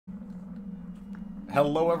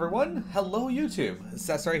Hello everyone, hello YouTube.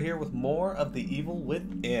 Cesar here with more of The Evil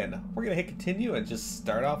Within. We're gonna hit continue and just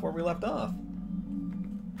start off where we left off.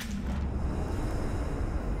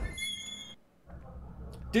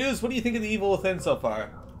 Dudes, what do you think of The Evil Within so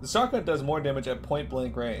far? The shotgun does more damage at point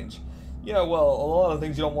blank range. Yeah, well, a lot of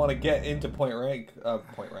things you don't want to get into point blank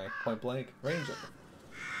range of.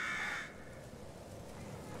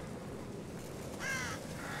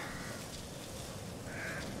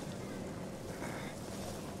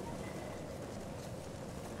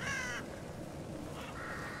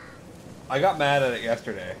 I got mad at it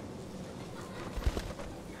yesterday.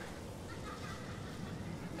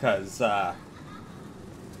 Because,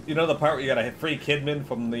 you know the part where you gotta hit free Kidman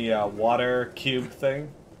from the water cube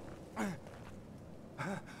thing?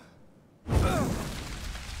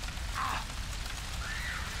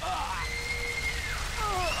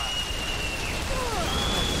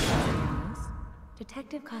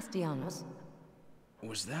 Detective Castellanos?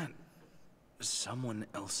 Was that someone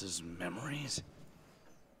else's memories?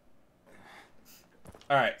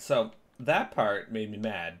 Alright, so that part made me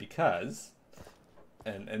mad because,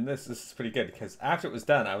 and this is pretty good, because after it was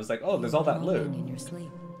done, I was like, oh, there's all that loot. In your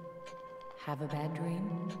sleep. Have a bad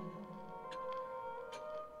dream?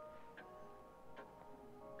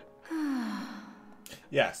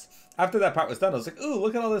 Yes. After that part was done, I was like, ooh,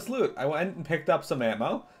 look at all this loot. I went and picked up some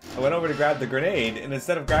ammo. I went over to grab the grenade, and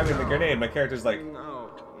instead of grabbing the grenade, my character's like, No,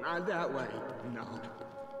 not that way. No.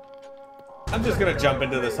 I'm just gonna jump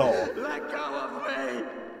into this hole. Let go of me.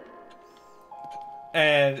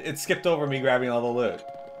 And it skipped over me grabbing all the loot.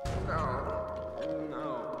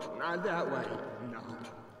 No, not that way. No.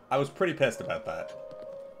 I was pretty pissed about that.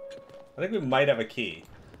 I think we might have a key.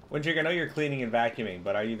 Windjig, I know you're cleaning and vacuuming,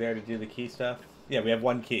 but are you there to do the key stuff? Yeah, we have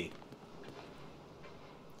one key.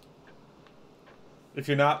 If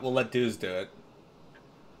you're not, we'll let Dudes do it.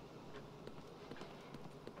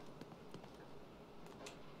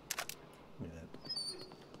 Give me that.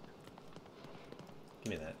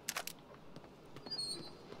 Give me that.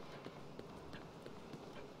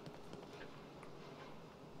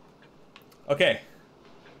 Okay.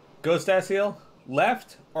 Ghost Asiel,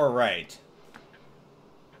 left or right?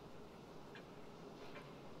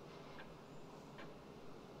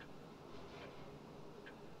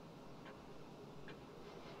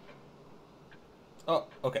 Oh,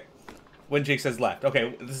 okay. Windcheek says left.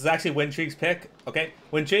 Okay, this is actually Windcheek's pick. Okay,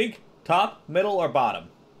 Windcheek, top, middle, or bottom?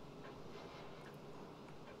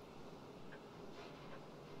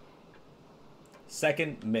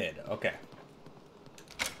 Second, mid. Okay.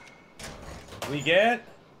 We get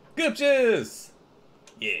goop juice.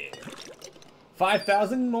 Yeah.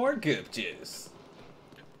 5,000 more goop juice.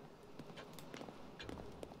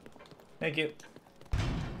 Thank you.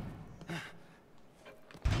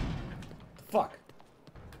 Fuck.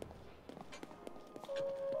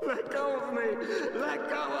 Let go of me. Let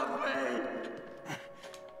go of me.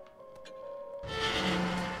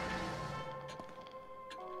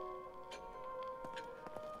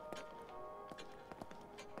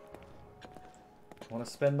 I want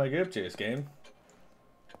to spend my goop juice, game.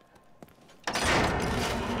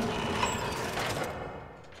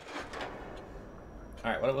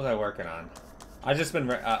 Alright, what was I working on? I've just been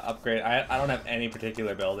upgrade. I don't have any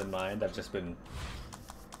particular build in mind. I've just been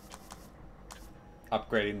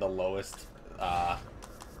upgrading the lowest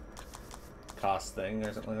cost thing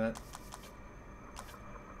or something like that.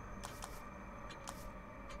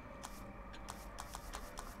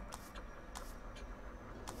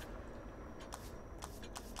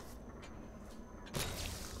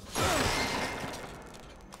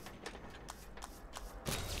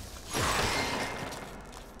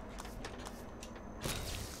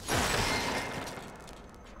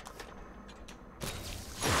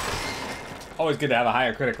 Always good to have a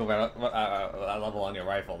higher critical level on your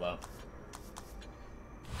rifle, though.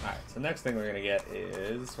 Alright, so next thing we're going to get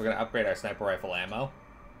is we're going to upgrade our sniper rifle ammo.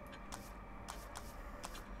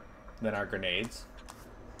 Then our grenades.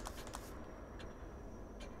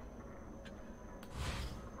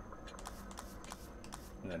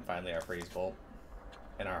 And then finally our freeze bolt.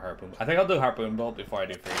 And our harpoon. I think I'll do harpoon bolt before I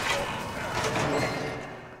do freeze bolt.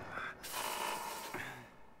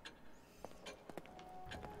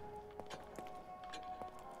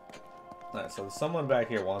 Alright, so someone back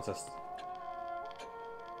here wants us.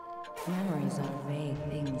 Memories are vague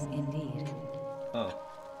things indeed. Oh.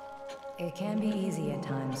 It can be easy at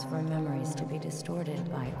times for memories to be distorted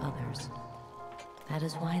by others. That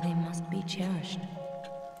is why they must be cherished.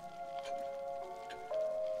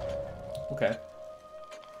 Okay.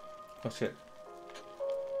 Oh shit.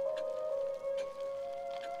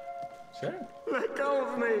 Sure. Let go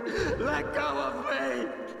of me! Let go of me!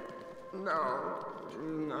 No,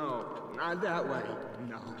 no, not that way.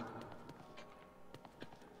 No.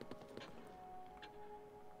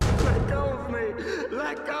 Let go of me!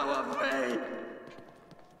 Let go of me!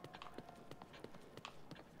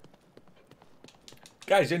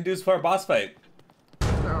 Guys, you didn't do this for our boss fight.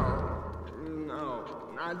 No, no,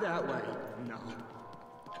 not that way. No.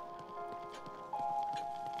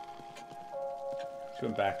 She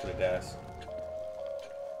went back to the desk.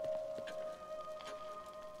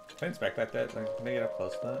 Can I inspect that desk? Can I get up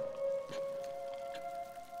close to that?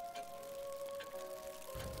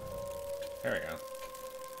 There we go.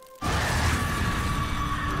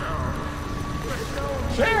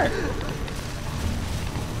 Sure!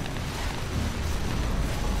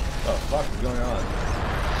 What the fuck is going on?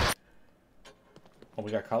 Oh,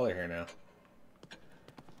 we got color here now.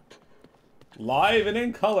 Live and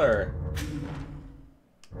in color!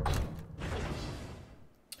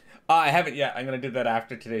 I haven't yet. I'm gonna do that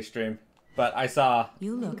after today's stream. But I saw...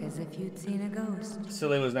 You look as if you'd seen a ghost.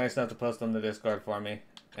 Silly was nice enough to post on the Discord for me.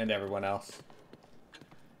 And everyone else.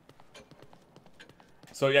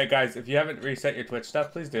 So yeah, guys, if you haven't reset your Twitch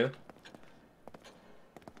stuff, please do.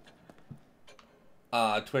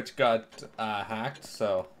 Twitch got hacked,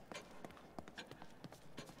 so...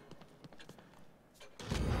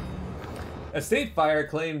 Estate fire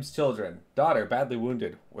claims children. Daughter badly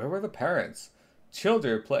wounded. Where were the parents?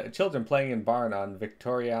 Children playing in barn on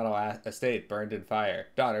Victoriano estate burned in fire.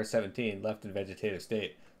 Daughter 17 left in vegetative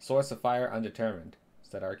state. Source of fire undetermined. Is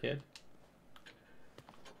that our kid?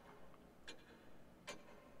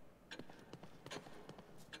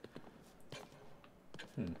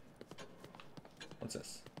 What's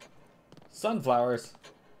this? Sunflowers.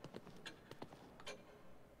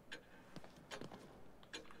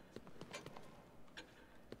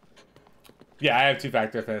 Yeah, I have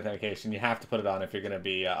two-factor authentication. You have to put it on if you're going to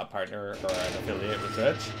be a partner or an affiliate with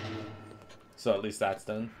Twitch. So at least that's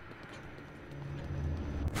done.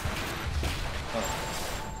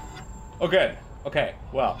 Oh, good. Okay,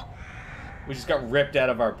 well. We just got ripped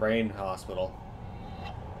out of our brain hospital.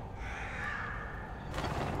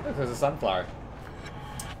 Look, there's a sunflower.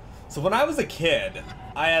 So when I was a kid,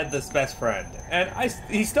 I had this best friend. And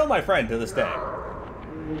he's still my friend to this day.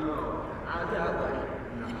 No, not that way.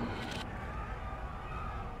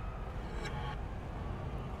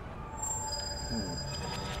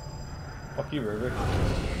 Fuck you, Rubik.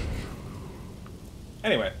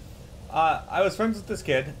 Anyway, I was friends with this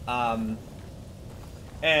kid, and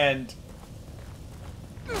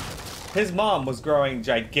his mom was growing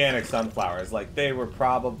gigantic sunflowers. Like, they were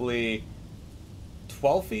probably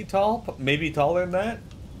 12 feet tall, maybe taller than that.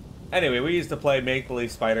 Anyway, we used to play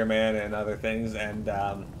Make-Believe Spider-Man and other things, and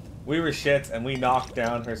we were shits, and we knocked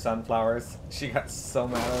down her sunflowers. She got so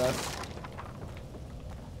mad at us.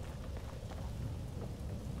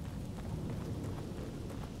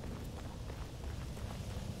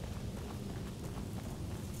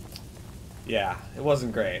 Yeah, it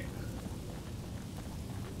wasn't great.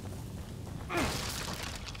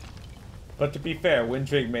 But to be fair,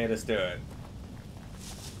 Windrig made us do it.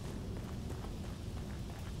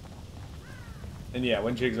 And yeah,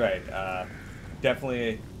 Windrig's right.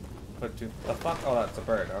 Definitely put to... The fuck? Oh, that's a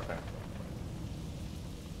bird. Okay.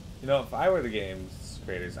 You know, if I were the game's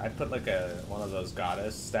creators, I'd put like one of those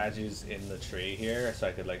goddess statues in the tree here so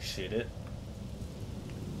I could like shoot it.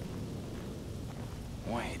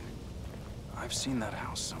 Wait. I've seen that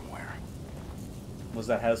house somewhere. Was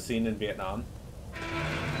that house seen in Vietnam?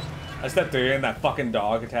 I step through here and that fucking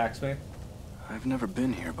dog attacks me. I've never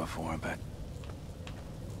been here before, but...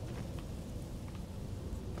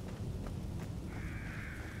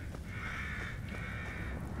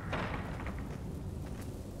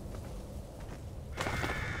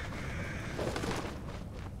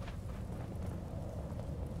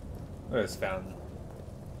 Look at this fountain.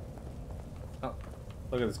 Oh,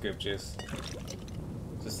 look at this goop juice.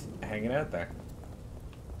 Just hanging out there.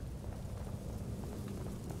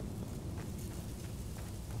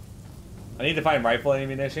 I need to find rifle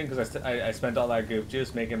ammunition because I spent all that goop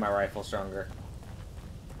juice making my rifle stronger.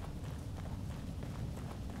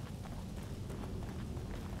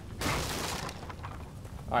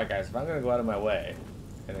 Alright guys, if I'm gonna go out of my way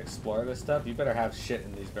and explore this stuff, you better have shit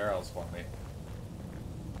in these barrels for me.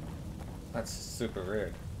 That's super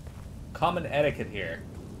rude. Common etiquette here.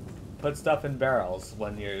 Put stuff in barrels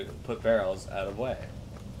when you put barrels out of way.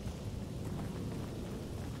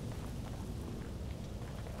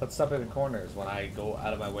 Put stuff in the corners when I go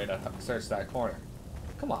out of my way to search that corner.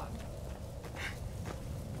 Come on.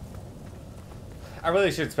 I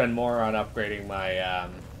really should spend more on upgrading my,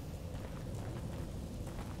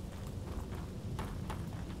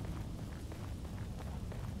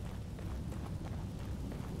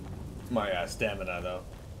 my stamina, though.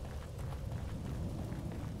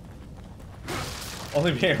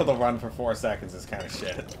 Only being able to run for 4 seconds is kind of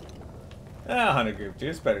shit. 100 group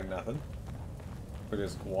juice, better than nothing. We're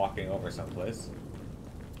just walking over someplace.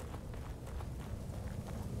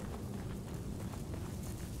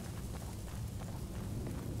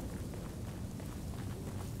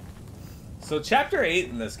 So chapter 8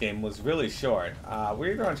 in this game was really short.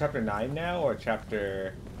 We're either on chapter 9 now or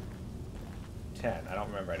chapter 10. I don't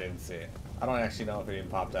remember, I didn't see it. I don't actually know if it even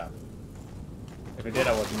popped up. If it did,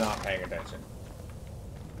 I was not paying attention.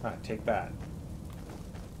 Take that.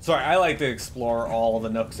 Sorry, I like to explore all of the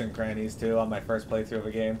nooks and crannies too on my first playthrough of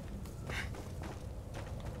a game.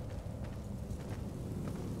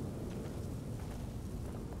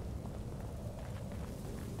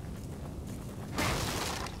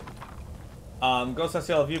 Ghost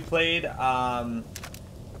SL, have you played The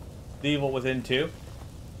Evil Within 2?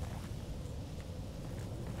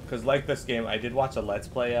 Because like this game, I did watch a Let's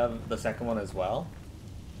Play of the second one as well.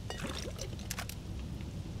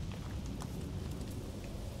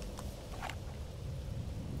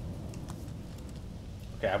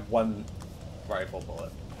 Okay, I have 1 rifle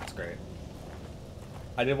bullet. That's great.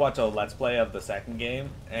 I did watch a Let's Play of the second game,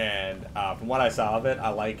 and from what I saw of it, I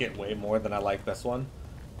like it way more than I like this one.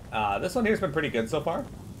 This one here's been pretty good so far.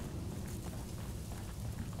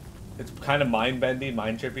 It's kind of mind-bendy,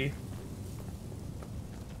 mind-trippy.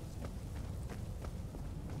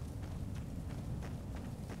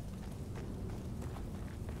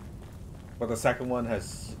 But the second one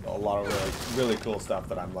has a lot of really cool stuff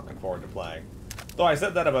that I'm looking forward to playing. Though I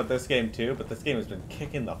said that about this game too, but this game has been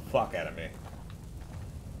kicking the fuck out of me.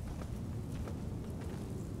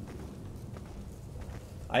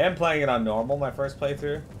 I am playing it on normal, my first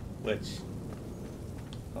playthrough, which...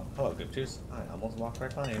 Oh, hello, Goop Juice. I almost walked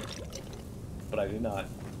right by you. But I did not.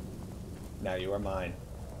 Now you are mine.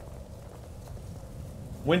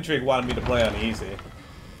 Wintrig wanted me to play on easy.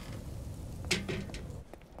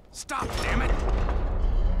 Stop, damn it!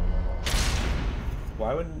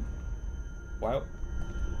 Why wouldn't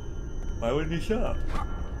he stop?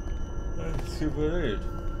 That's super weird.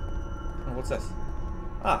 Oh, what's this?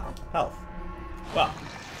 Ah, health. Well,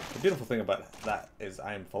 the beautiful thing about that is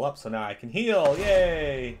I am full up, so now I can heal.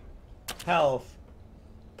 Yay! Health.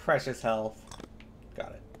 Precious health.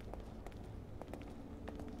 Got it.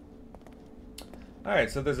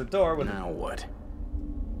 Alright, so there's a door with... Now what?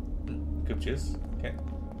 Goop juice. Okay.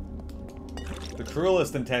 The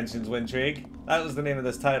Cruelest Intentions, Wintrig. That was the name of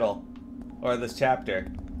this title. Or this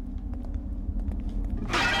chapter.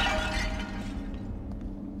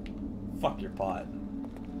 Fuck your pot.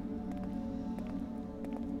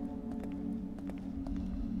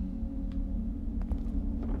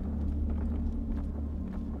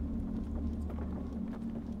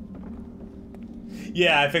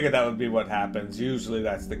 Yeah, I figured that would be what happens. Usually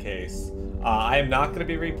that's the case. I am not going to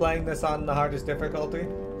be replaying this on the hardest difficulty.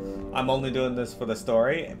 I'm only doing this for the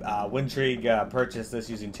story. Wintrig purchased this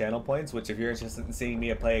using channel points, which if you're interested in seeing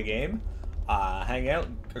me play a game, hang out,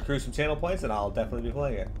 accrue some channel points, and I'll definitely be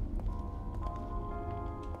playing it.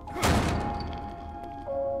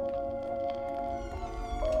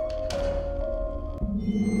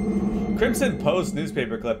 Crimson Post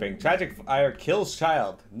newspaper clipping. Tragic fire kills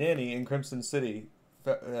child. Nanny in Crimson City,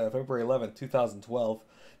 February 11th, 2012.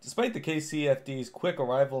 Despite the KCFD's quick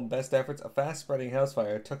arrival and best efforts, a fast-spreading house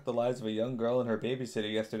fire took the lives of a young girl and her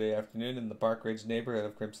babysitter yesterday afternoon in the Park Ridge neighborhood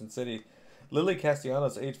of Crimson City. Lily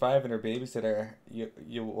Castellanos, age 5, and her babysitter,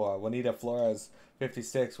 Juanita Flores,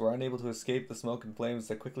 56, were unable to escape the smoke and flames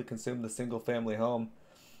that quickly consumed the single-family home.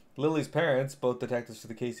 Lily's parents, both detectives for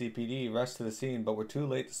the KCPD, rushed to the scene but were too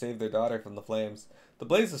late to save their daughter from the flames. The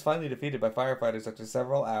blaze was finally defeated by firefighters after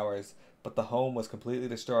several hours, but the home was completely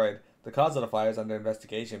destroyed. The cause of the fire is under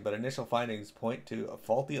investigation, but initial findings point to a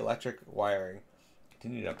faulty electric wiring.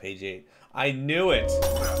 Continued on page 8. I knew it!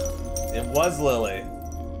 It was Lily.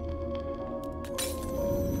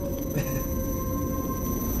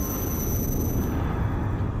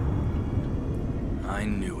 I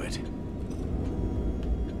knew it.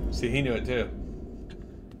 See, he knew it too.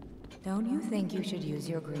 Don't you think you should use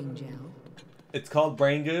your green gel? It's called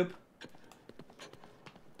Brain Goop.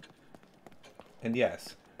 And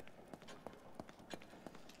yes.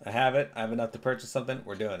 I have it. I have enough to purchase something.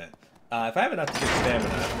 We're doing it. If I have enough to get stamina,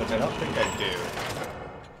 which I don't think I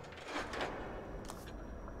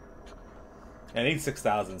do. I need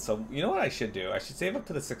 6,000. So, you know what I should do? I should save up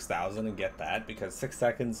to the 6,000 and get that, because 6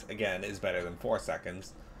 seconds, again, is better than 4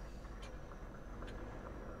 seconds.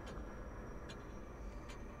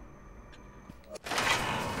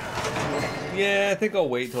 Yeah, I think I'll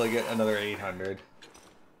wait till I get another 800.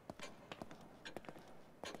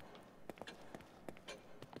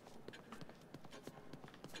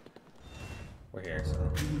 over here,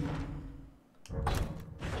 so.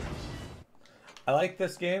 I like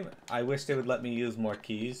this game. I wish they would let me use more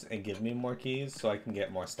keys and give me more keys so I can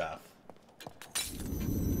get more stuff.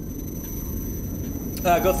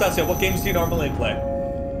 Ghostasio, what games do you normally play?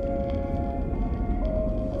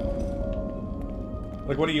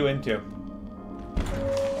 Like, what are you into?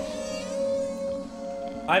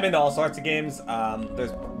 I'm into all sorts of games.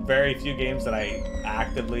 There's very few games that I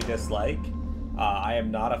actively dislike. I am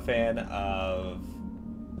not a fan of...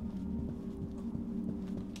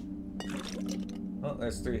 Oh,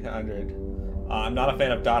 there's 300. I'm not a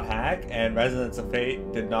fan of Dot Hack, and Resonance of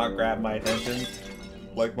Fate did not grab my attention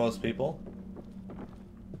like most people.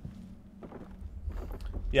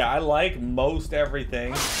 Yeah, I like most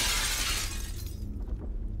everything.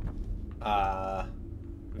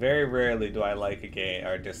 Very rarely do I like a game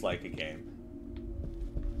or dislike a game.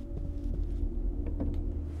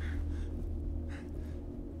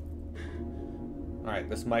 Alright,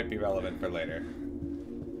 this might be relevant for later.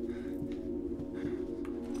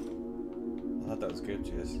 I thought that was good,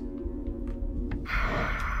 Jizz.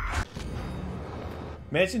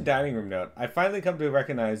 Mansion dining room note. I finally come to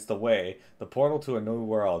recognize the way, the portal to a new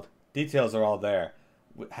world. Details are all there.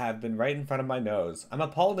 Have been right in front of my nose. I'm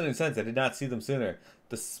appalled and incensed I did not see them sooner.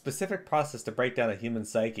 The specific process to break down a human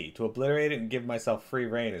psyche, to obliterate it and give myself free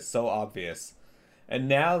reign is so obvious. And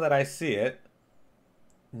now that I see it,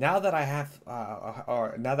 now that I have,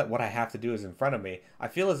 now that what I have to do is in front of me, I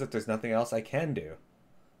feel as if there's nothing else I can do.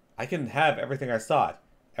 I can have everything I sought,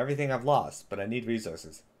 everything I've lost, but I need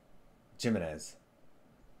resources. Jimenez.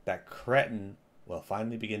 That cretin will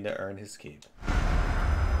finally begin to earn his keep.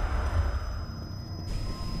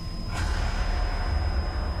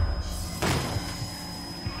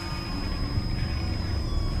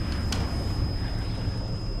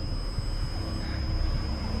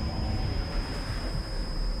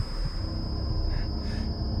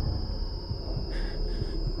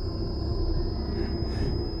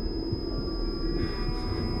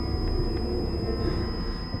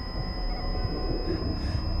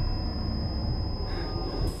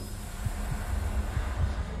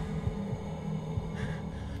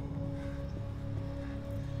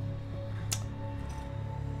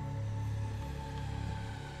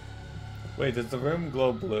 Wait, does the room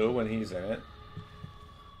glow blue when he's in it?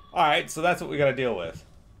 Alright, so that's what we gotta deal with.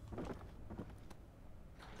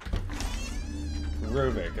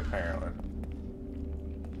 Ruvik, apparently.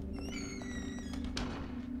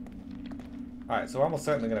 Alright, so we're almost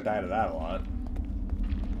certainly gonna die to that a lot.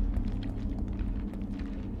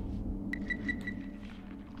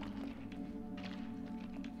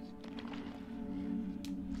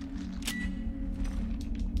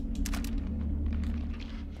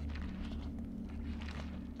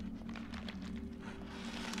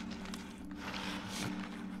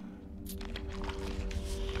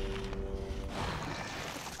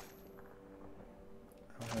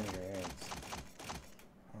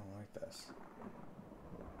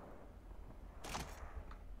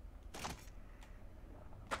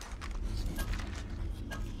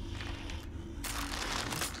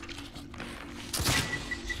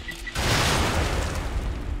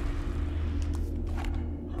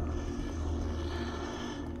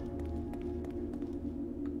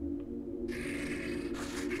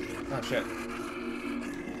 Oh shit.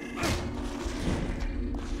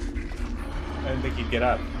 I didn't think he'd get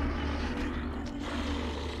up.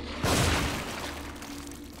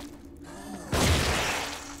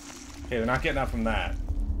 Okay, they're not getting up from that.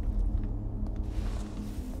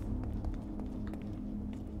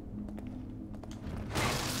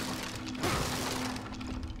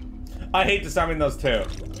 I hate disarming those too.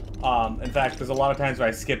 In fact, there's a lot of times where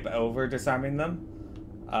I skip over disarming them.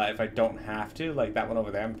 If I don't have to, like that one over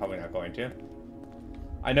there, I'm probably not going to.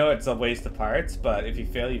 I know it's a waste of parts, but if you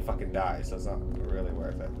fail, you fucking die, so it's not really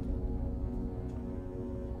worth it.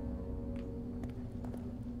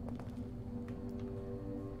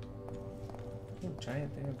 Ooh,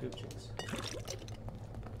 giant thing of Gucci's.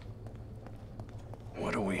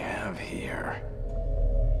 What do we have here?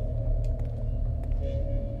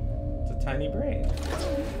 It's a tiny brain.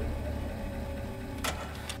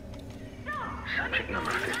 Subject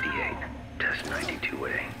number 58, test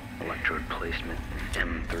 92A, electrode placement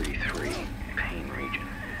M33, pain region,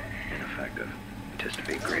 ineffective.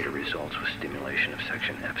 Anticipate greater results with stimulation of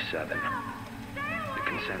section F7, the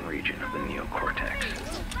consent region of the neocortex.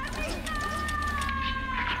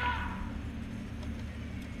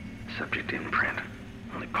 Subject imprint,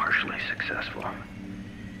 only partially successful.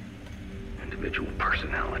 Individual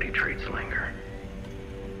personality traits linger.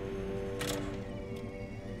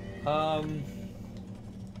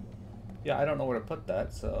 Yeah, I don't know where to put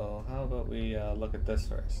that, so how about we look at this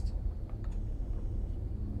first.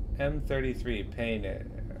 M33 pain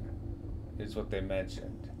is what they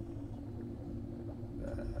mentioned.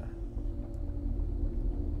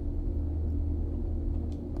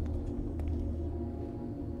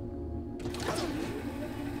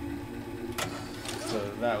 So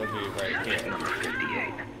that would be right Subject here. number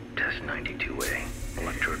 58. Test 92A.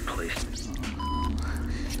 Electrode placement.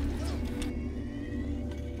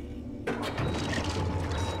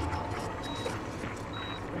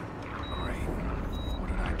 Great. What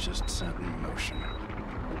did I just set in motion?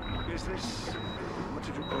 Is this, what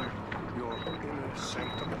did you call it? Your inner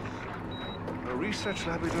sanctum? A research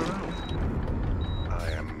lab of your own?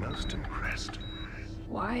 I am most impressed.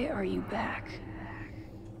 Why are you back?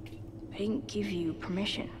 I didn't give you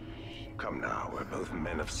permission. Come now, we're both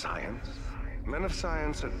men of science. Men of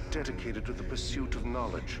science are dedicated to the pursuit of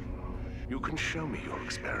knowledge. You can show me your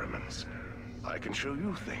experiments. I can show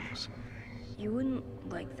you things. You wouldn't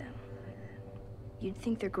like them. You'd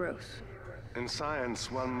think they're gross. In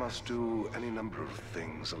science, one must do any number of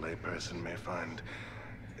things a layperson may find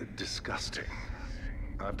disgusting.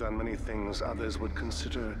 I've done many things others would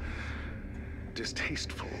consider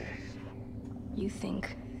distasteful. You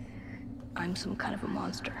think I'm some kind of a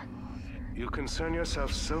monster. You concern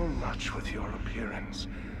yourself so much with your appearance.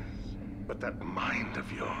 But that mind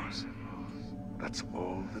of yours, that's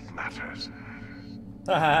all that matters.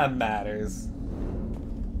 Haha, matters.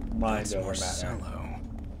 Mind That's over matter. Marcello.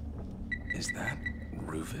 Is that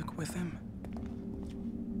Ruvik with him?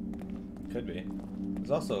 Could be.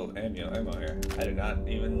 There's also ammo here. I did not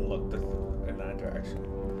even look in that direction.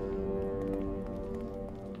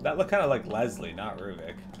 That looked kind of like Leslie, not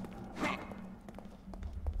Ruvik.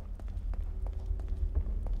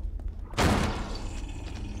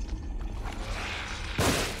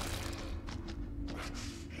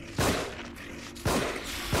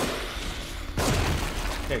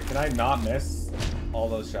 Okay, can I not miss all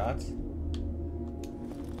those shots?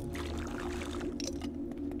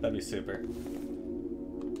 That'd be super.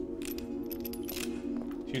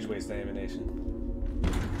 Huge waste of ammunition.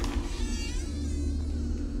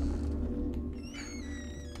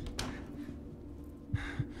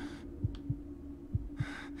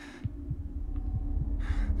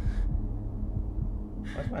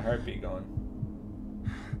 Why's my heartbeat going?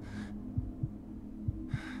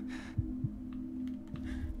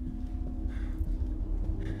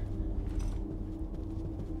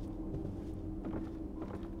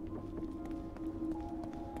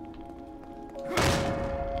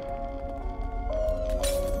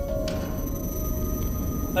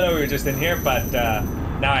 I know we were just in here, but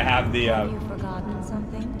now I have the. Have you forgotten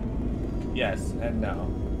something? Yes and no.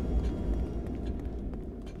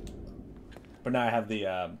 But now I have the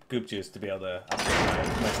goop juice to be able to upgrade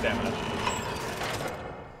my stamina.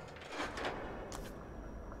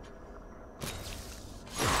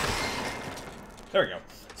 There we go.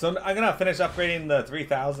 So I'm gonna finish upgrading the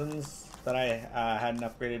 3000s that I hadn't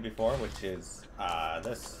upgraded before, which is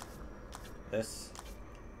this,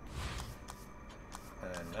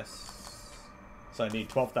 and then this. So I need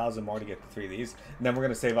 12,000 more to get the 3 of these, and then we're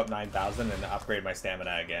gonna save up 9,000 and upgrade my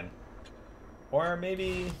stamina again, or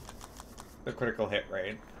maybe the critical hit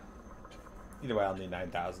rate. Either way, I'll need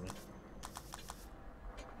 9,000.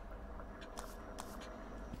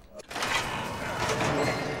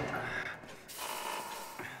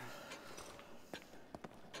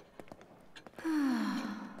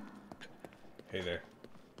 Hey there.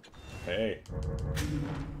 Hey.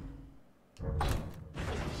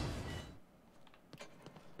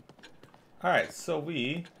 Alright, so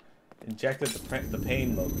we injected the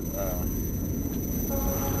pain That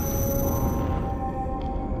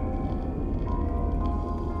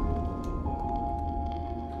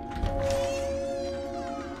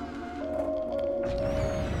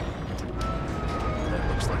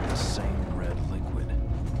looks like the same red liquid.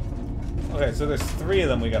 Okay, so there's 3 of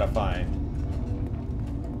them we gotta find.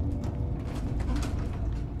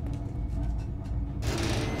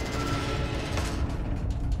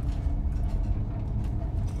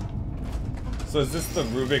 So is this the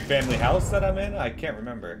Ruvik family house that I'm in? I can't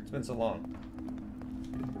remember. It's been so long.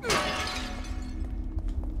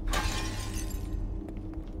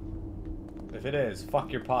 If it is, fuck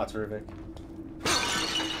your pots, Ruvik.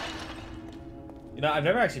 You know, I've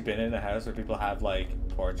never actually been in a house where people have, like,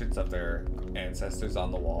 portraits of their ancestors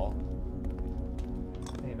on the wall.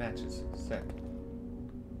 Hey, matches. Sick.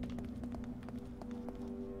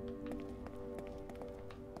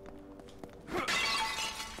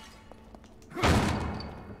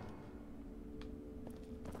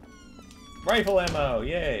 Rifle ammo,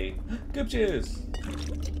 yay! Goop juice!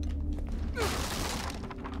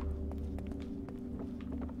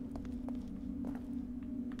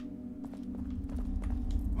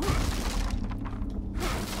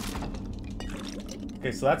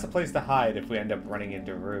 Okay, so that's a place to hide if we end up running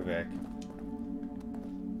into Ruvik.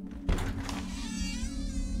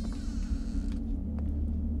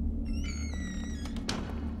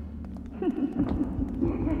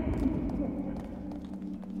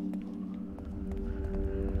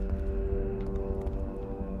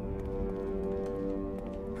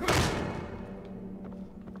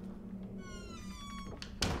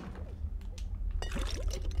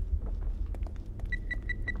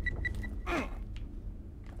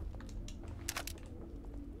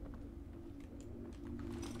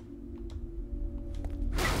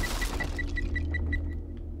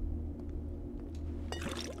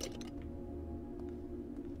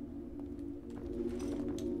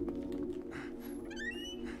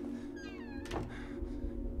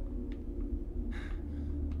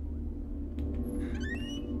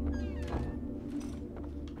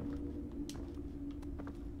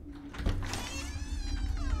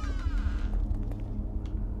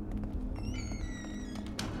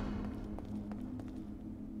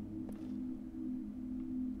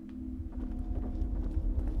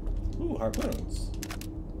 Ooh, harpoons.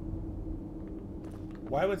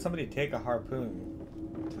 Why would somebody take a harpoon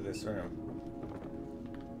to this room?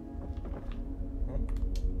 Oh,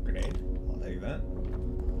 grenade. I'll take that.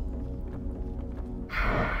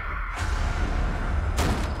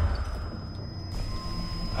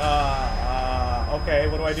 Okay,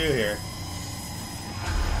 what do I do here?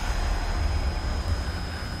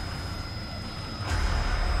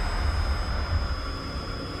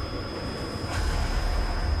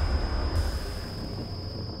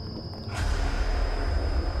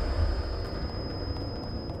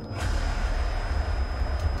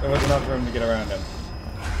 There was enough room to get around him.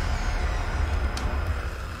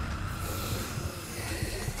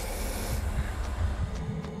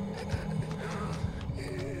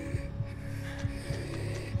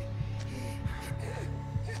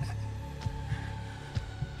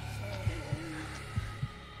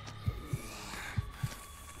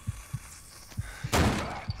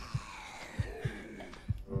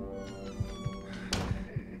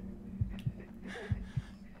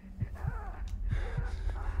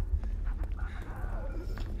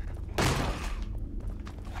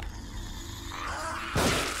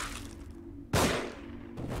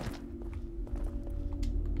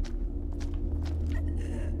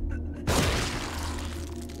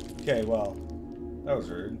 Okay, well, that was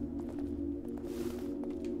rude.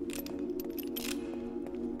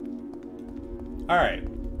 Alright.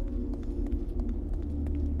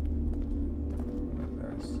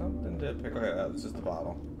 There's something to pick. Okay, that's just the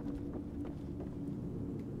bottle.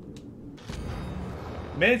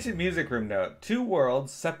 Mansion music room note. 2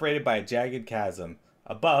 worlds separated by a jagged chasm.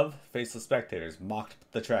 Above, faceless spectators mocked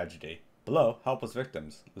the tragedy. Below, helpless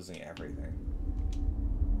victims losing everything.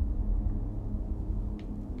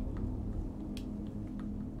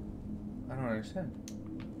 I don't understand.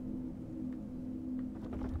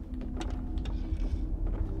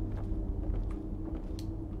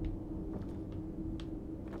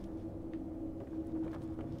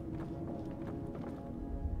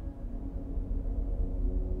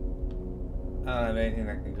 I don't have anything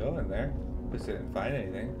that can go in there. At least I didn't find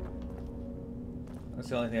anything. That's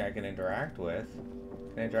the only thing I can interact with.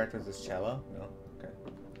 Can I interact with this cello? No? Okay.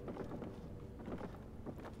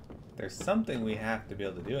 There's something we have to be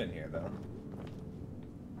able to do in here, though.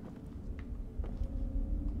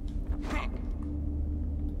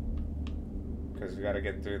 Because we gotta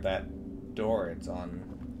get through that door it's on.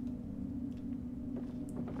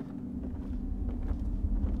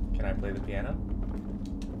 Can I play the piano?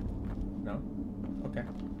 No? Okay.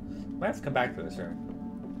 Might have to come back to this room.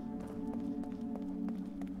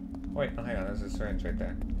 Wait, oh, hang on, there's a syringe right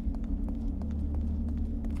there.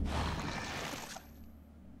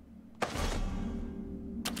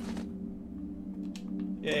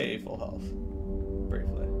 Yay, full health.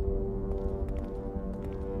 Briefly.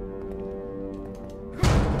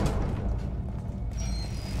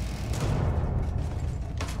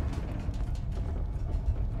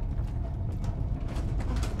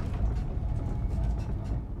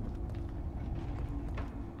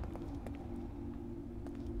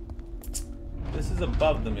 This is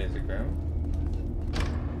above the music room.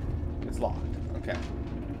 It's locked. Okay.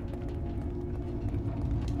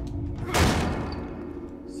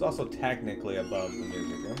 It's also technically above the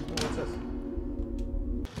music room. Oh, what's this?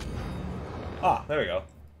 Ah, there we go.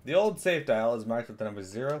 The old safe dial is marked with the numbers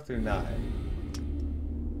 0 through 9.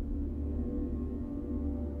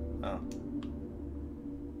 Oh.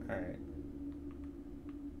 Alright.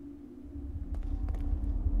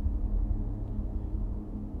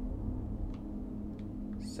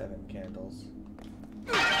 Seven candles.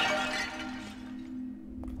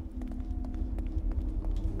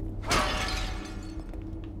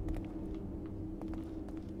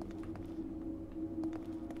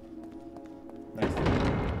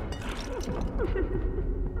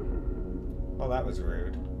 that was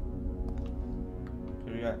rude.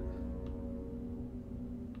 Okay, we got...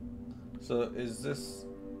 So is this...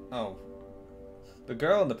 Oh. The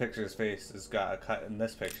girl in the picture's face has got a cut in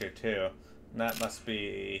this picture too. And that must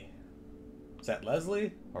be... Is that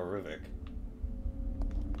Leslie or Ruvik?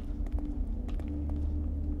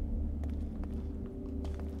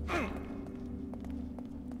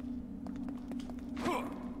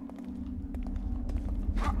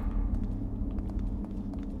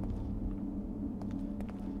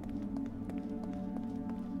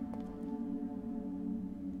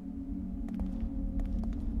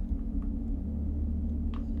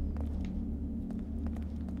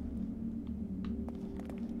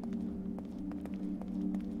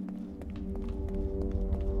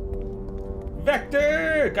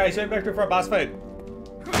 Vector! Guys, send Vector for a boss fight.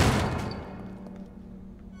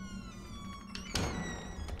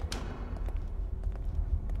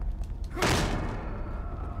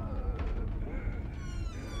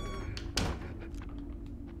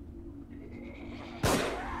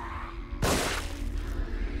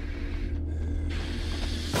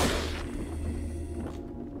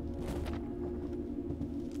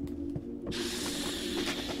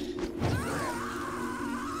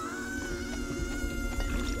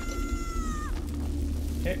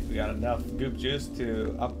 Okay, we got enough goop juice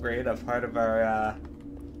to upgrade a part of our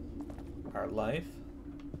life.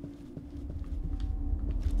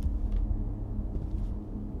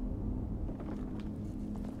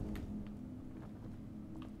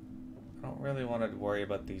 I don't really want to worry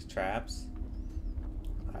about these traps.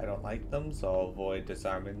 I don't like them, so I'll avoid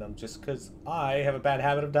disarming them just because I have a bad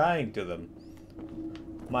habit of dying to them.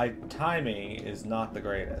 My timing is not the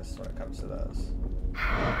greatest when it comes to those.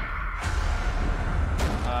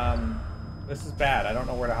 This is bad. I don't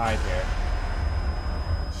know where to hide here.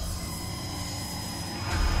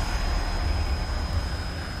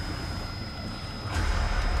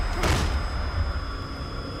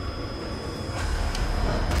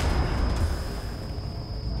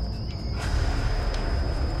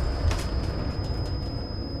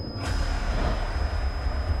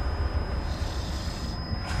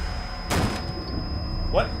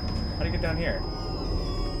 What? How do you get down here?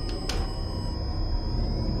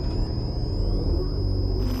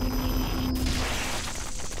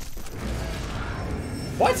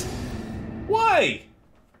 What? Why?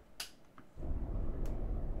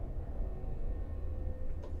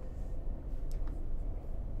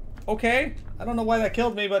 Okay. I don't know why that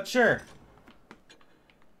killed me, but sure.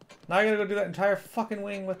 Now I gotta go do that entire fucking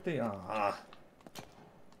wing with the...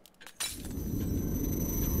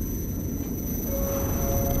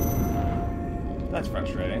 That's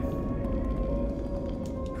frustrating.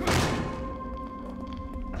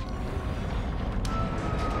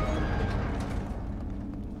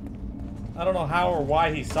 I don't know how or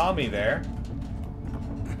why he saw me there.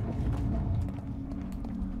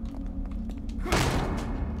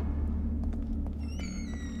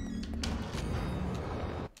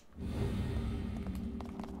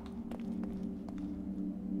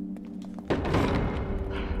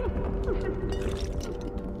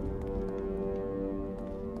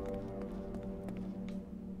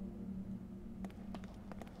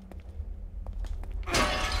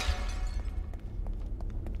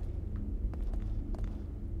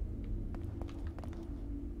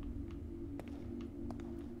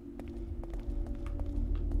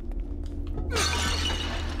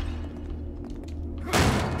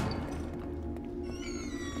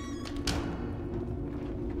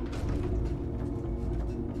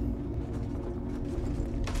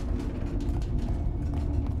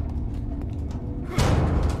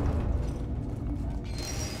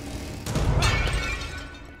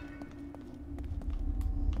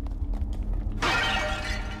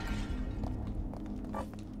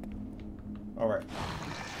 Alright.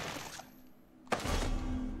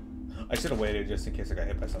 I should have waited just in case I got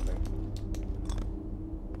hit by something.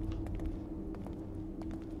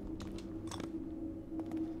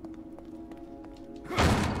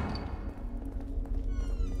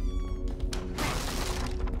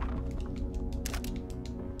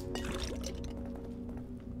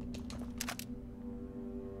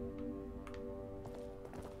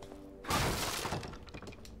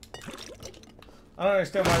 I don't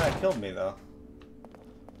understand why that killed me, though.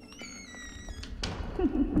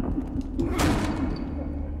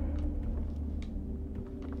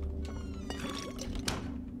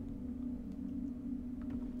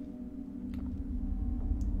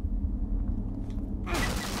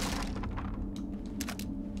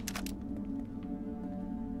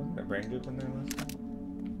 Wasn't there brain goop in there last time?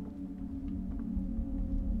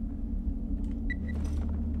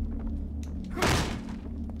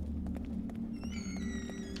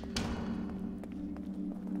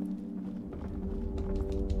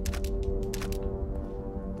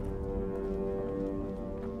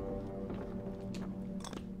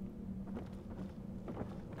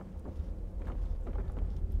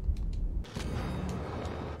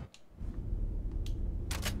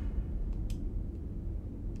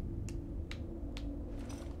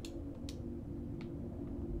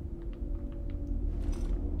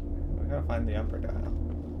 find the upper dial.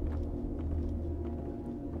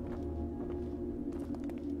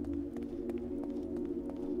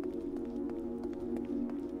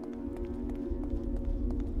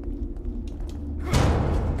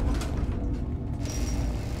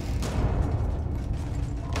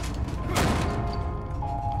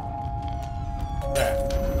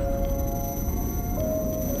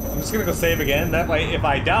 I'm gonna go save again. That way, if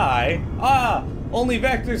I die, only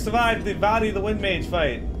Vector survived the Body of the Wind Mage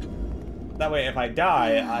fight. That way, if I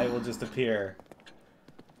die, I will just appear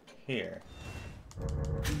here.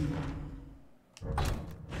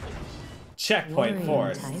 Checkpoint Worrying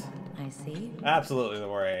forced. type, I see. Absolutely the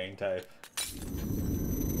worrying type.